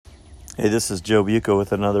Hey, this is Joe Bucco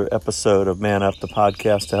with another episode of Man Up, the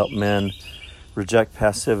podcast to help men reject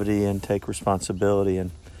passivity and take responsibility.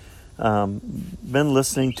 And been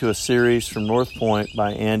listening to a series from North Point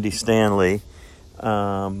by Andy Stanley,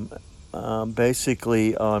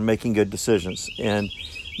 basically on making good decisions. And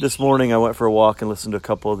this morning I went for a walk and listened to a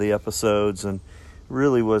couple of the episodes and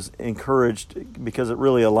really was encouraged because it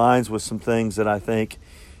really aligns with some things that I think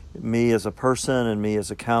me as a person and me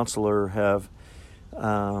as a counselor have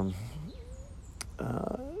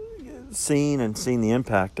seen the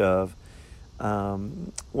impact of.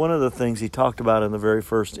 One of the things he talked about in the very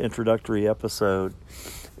first introductory episode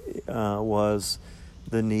was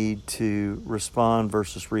the need to respond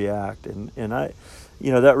versus react. And I,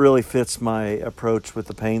 that really fits my approach with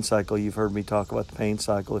the pain cycle. You've heard me talk about the pain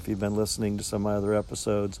cycle if you've been listening to some of my other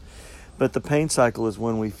episodes. But the pain cycle is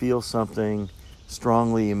when we feel something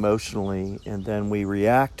strongly emotionally and then we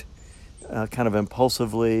react kind of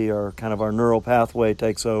impulsively, or kind of our neural pathway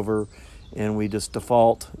takes over and we just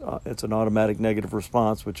default. It's an automatic negative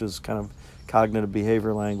response, which is kind of cognitive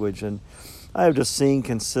behavior language. And I have just seen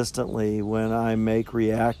consistently when I make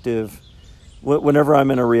whenever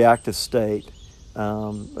I'm in a reactive state,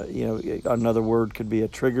 another word could be a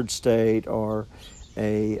triggered state, or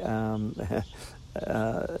in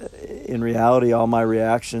reality, all my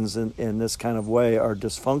reactions in this kind of way are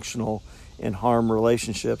dysfunctional and harm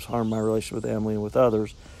relationships, harm my relationship with Emily and with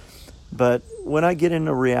others. But when I get in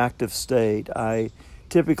a reactive state, I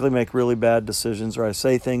typically make really bad decisions, or I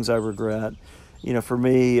say things I regret. For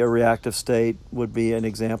me, a reactive state would be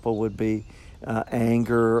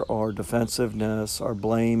anger or defensiveness or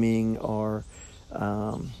blaming or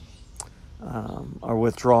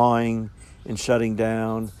withdrawing and shutting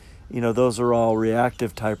down. Those are all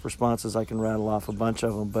reactive type responses. I can rattle off a bunch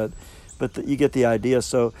of them, but you get the idea.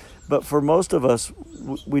 But for most of us,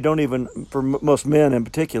 for most men in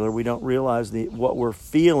particular, we don't realize what we're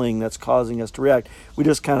feeling that's causing us to react. We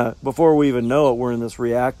just kind of, before we even know it, we're in this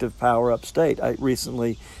reactive power-up state. I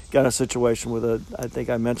recently got a situation I think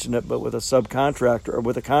I mentioned it, but with a subcontractor, or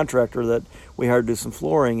with a contractor that we hired to do some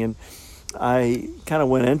flooring, and I kind of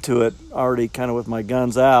went into it already kind of with my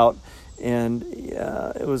guns out. And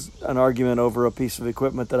it was an argument over a piece of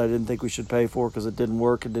equipment that I didn't think we should pay for because it didn't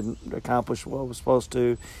work. It didn't accomplish what it was supposed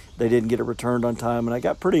to. They didn't get it returned on time. And I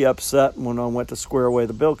got pretty upset when I went to square away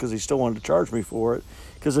the bill because he still wanted to charge me for it.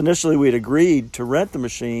 Because initially we'd agreed to rent the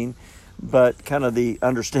machine, but kind of the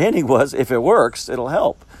understanding was if it works, it'll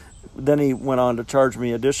help. Then he went on to charge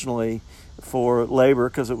me additionally for labor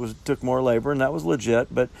because it took more labor, and that was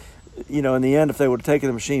legit. But, in the end, if they would have taken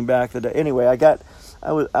the machine back anyway, I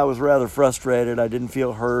was rather frustrated. I didn't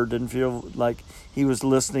feel heard, didn't feel like he was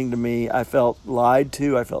listening to me. I felt lied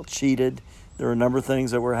to. I felt cheated. There were a number of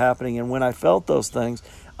things that were happening. And when I felt those things,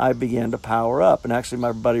 I began to power up. And actually,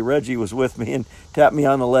 my buddy Reggie was with me and tapped me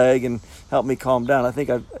on the leg and helped me calm down. I think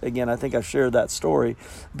I've shared that story.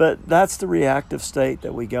 But that's the reactive state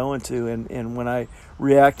that we go into. And when I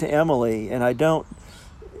react to Emily, and I don't,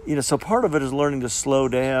 so part of it is learning to slow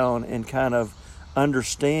down and kind of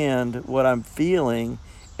understand what I'm feeling,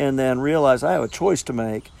 and then realize I have a choice to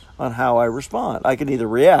make on how I respond. I can either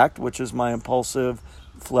react, which is my impulsive,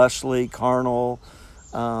 fleshly, carnal,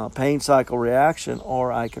 pain cycle reaction,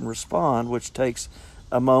 or I can respond, which takes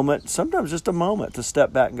a moment, sometimes just a moment, to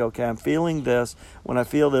step back and go, okay, I'm feeling this. When I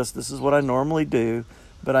feel this is what I normally do,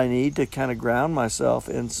 but I need to kind of ground myself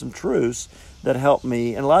in some truths that help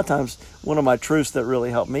me. And a lot of times, one of my truths that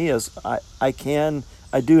really help me is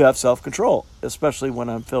I do have self-control, especially when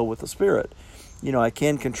I'm filled with the Spirit. I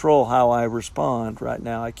can control how I respond right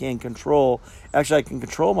now. I can control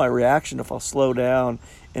my reaction if I'll slow down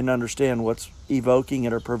and understand what's evoking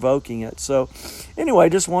it or provoking it. So anyway, I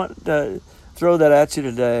just want to throw that at you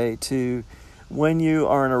today, to when you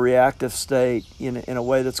are in a reactive state in a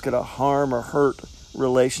way that's going to harm or hurt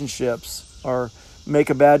relationships or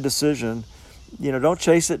make a bad decision, don't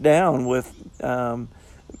chase it down with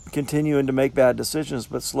continuing to make bad decisions,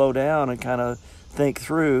 but slow down and kind of think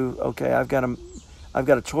through, okay, I've got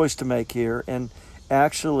a choice to make here. And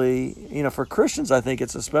actually, for Christians, I think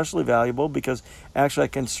it's especially valuable because actually I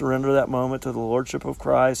can surrender that moment to the Lordship of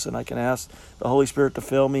Christ, and I can ask the Holy Spirit to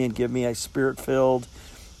fill me and give me a Spirit-filled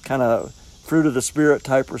kind of fruit of the Spirit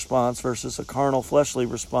type response versus a carnal, fleshly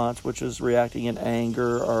response, which is reacting in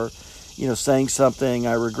anger or, saying something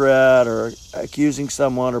I regret, or accusing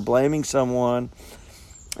someone or blaming someone.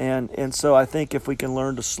 And so I think if we can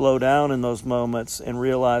learn to slow down in those moments and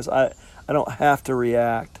realize I don't have to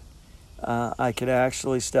react, I could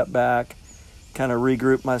actually step back, kind of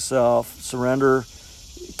regroup myself, surrender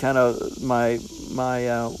kind of my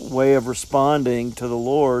way of responding to the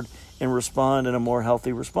Lord, and respond in a more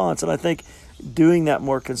healthy response. And I think doing that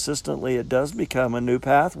more consistently, it does become a new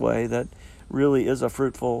pathway that really is a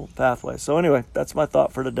fruitful pathway. So anyway, that's my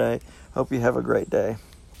thought for today. Hope you have a great day.